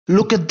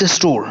Look at this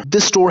store.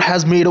 This store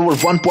has made over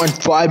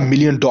 $1.5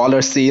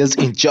 million sales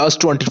in just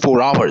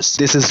 24 hours.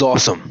 This is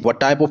awesome. What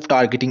type of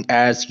targeting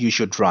ads you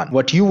should run?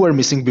 What you were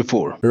missing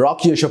before?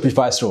 Rock your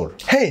Shopify store.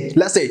 Hey,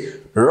 let's say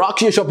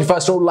rock your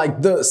Shopify store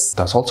like this.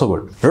 That's also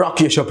good.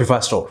 Rock your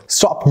Shopify store.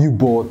 Stop you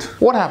both.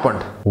 What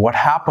happened? What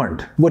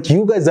happened? What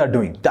you guys are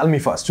doing? Tell me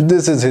first.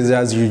 This is his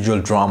as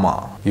usual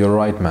drama. You're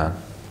right, man.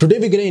 Today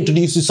we're gonna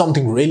introduce you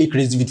something really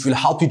crazy which will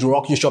help you to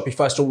rock your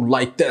Shopify store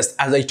like this,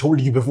 as I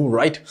told you before,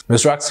 right?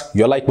 Mr. X,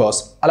 you're like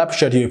boss. I'll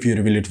appreciate you if you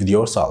reveal it with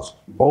yourself.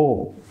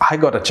 Oh, I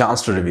got a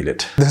chance to reveal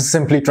it. This is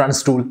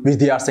SimplyTrends tool which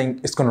they are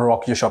saying is gonna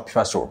rock your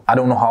Shopify store. I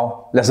don't know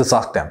how. Let's just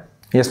ask them.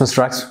 Yes,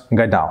 Mr. X,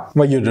 get down.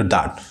 Why you did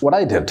that? What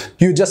I did?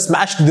 You just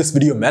smashed this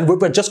video, man. We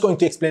were just going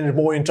to explain it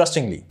more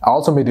interestingly. I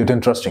also made it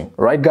interesting,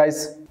 right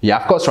guys? Yeah,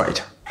 of course,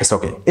 right. It's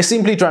okay. It's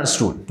SimplyTrends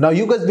tool. Now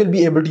you guys will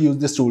be able to use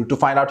this tool to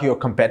find out your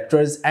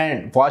competitors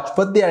and watch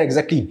what they are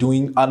exactly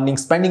doing, earning,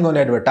 spending on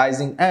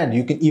advertising, and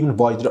you can even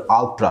watch their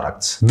all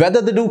products.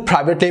 Whether they do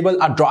private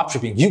label or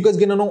dropshipping, you guys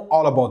gonna know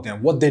all about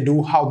them. What they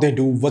do, how they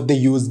do, what they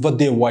use, what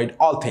they avoid,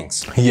 all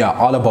things. Yeah,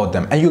 all about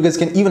them. And you guys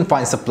can even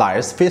find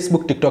suppliers,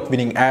 Facebook, TikTok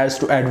winning ads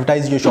to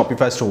advertise your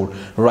Shopify store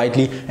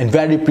rightly and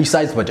very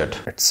precise budget.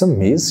 It's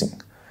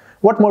amazing.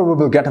 What more we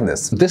will get in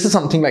this? This is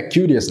something like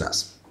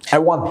curiousness. I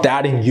want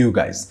that in you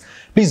guys.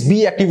 Please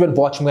be active when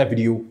watching my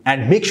video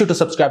and make sure to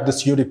subscribe to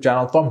this YouTube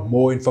channel for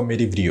more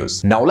informative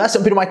videos. Now let's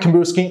jump into my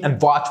computer screen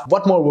and watch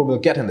what more we will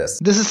get in this.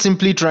 This is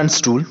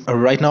SimplyTrends tool.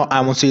 Right now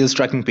I'm on sales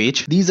tracking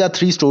page. These are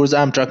 3 stores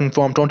I'm tracking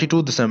from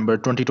 22 December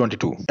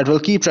 2022. It will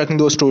keep tracking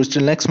those stores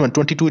till next month,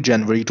 22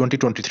 January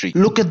 2023.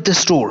 Look at this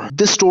store.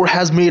 This store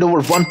has made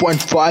over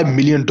 $1.5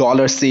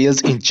 million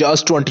sales in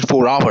just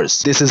 24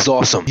 hours. This is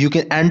awesome. You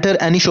can enter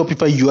any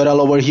Shopify URL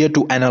over here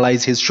to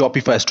analyze his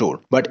Shopify store.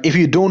 But if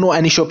you don't know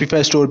any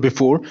Shopify store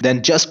before,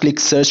 then just click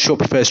search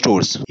Shopify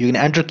stores. You can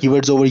enter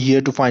keywords over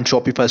here to find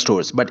Shopify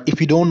stores. But if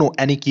you don't know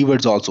any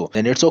keywords also,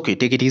 then it's okay.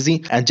 Take it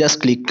easy and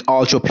just click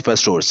all Shopify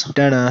stores.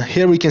 Then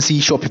here we can see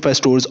Shopify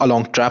stores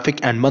along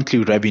traffic and monthly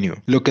revenue.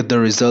 Look at the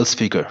results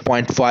figure.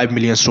 0.5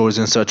 million stores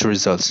in search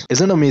results.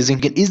 Isn't amazing?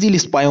 You can easily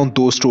spy on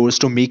those stores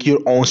to make your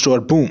own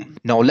store boom.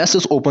 Now let's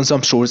just open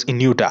some stores in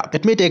new tab.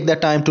 It may take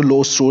that time to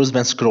load stores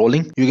when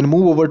scrolling. You can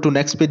move over to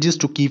next pages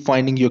to keep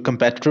finding your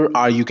competitor,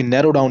 or you can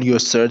narrow down your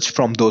search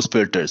from those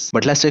filters.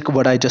 But let's check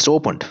what I just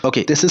opened.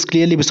 Okay, this is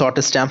clearly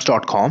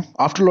𝗏𝗏𝗏𝗏stamps.com.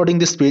 After loading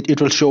this page,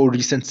 it will show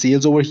recent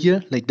sales over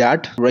here like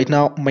that. Right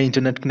now my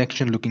internet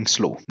connection looking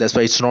slow. That's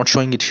why it's not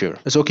showing it here.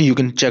 It's okay, you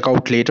can check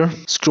out later.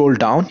 Scroll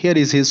down. Here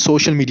is his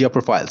social media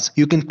profiles.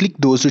 You can click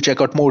those to check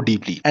out more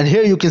deeply. And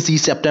here you can see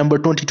September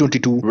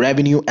 2022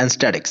 revenue and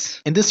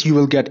statistics. In this you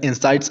will get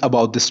insights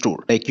about the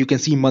store. Like you can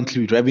see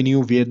monthly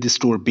revenue, where the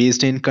store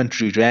based in,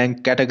 country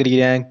rank, category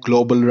rank,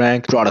 global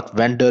rank, product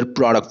vendor,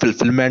 product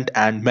fulfillment,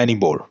 and many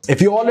more.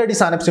 If you already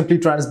signed up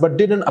SimplyTrends but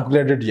didn't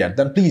upgrade it yet,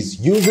 then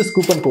please use this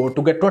coupon code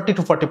to get 20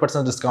 to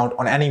 40% discount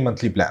on any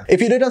monthly plan.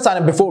 If you didn't sign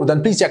up before,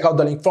 then please check out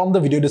the link from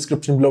the video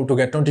description below to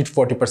get 20 to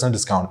 40%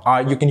 discount,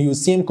 or you can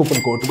use same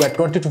coupon code to get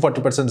 20 to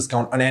 40%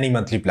 discount on any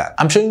monthly plan.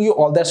 I'm showing you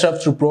all that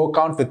stuff through pro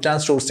account with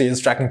 10 store sales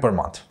tracking per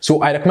month.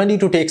 So I recommend you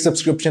to take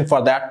subscription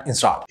for that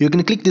instead. You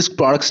can click this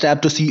products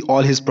tab to see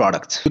all his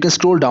products. You can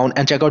scroll down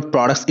and check out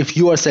products if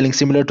you are selling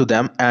similar to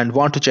them and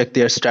want to check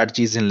their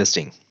strategies in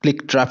listing.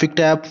 Click traffic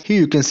tab. Here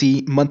you can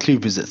see monthly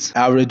visits,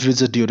 average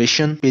visit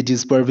duration,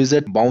 pages per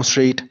visit, bounce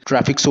rate,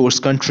 traffic source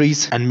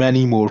countries, and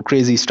many more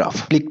crazy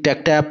stuff. Click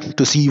tech tab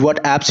to see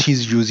what apps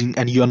he's using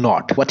and you're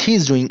not, what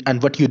he's doing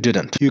and what you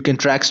didn't. You can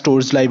track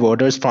stores live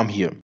orders from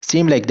here.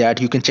 Same like that,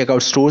 you can check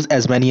out stores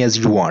as many as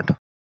you want.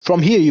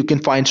 From here you can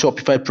find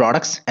Shopify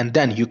products, and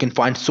then you can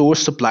find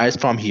source suppliers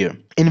from here.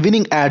 In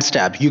winning ads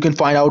tab, you can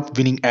find out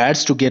winning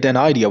ads to get an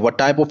idea what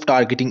type of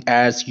targeting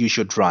ads you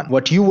should run,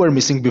 what you were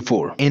missing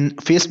before. In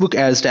Facebook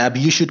ads tab,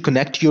 you should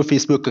connect your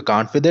Facebook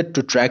account with it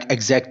to track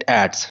exact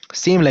ads.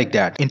 Same like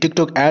that. In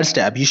TikTok ads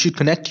tab, you should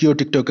connect your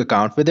TikTok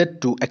account with it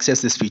to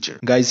access this feature.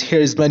 Guys,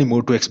 here is many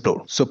more to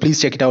explore. So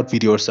please check it out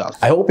with yourself.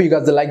 I hope you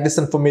guys like this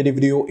informative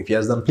video. If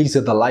yes, then please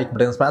hit the like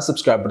button, smash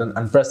subscribe button,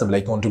 and press the bell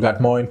icon to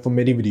get more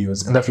informative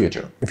videos in the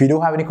future. If you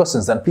do have any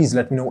questions, then please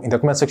let me know in the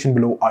comment section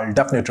below. I'll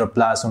definitely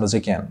reply as soon as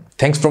I can.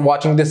 Thanks for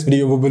watching this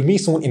video. We will meet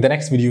soon in the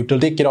next video. Till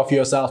take care of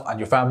yourself and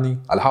your family.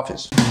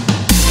 𝗖𝗵𝗆𝗀𝗍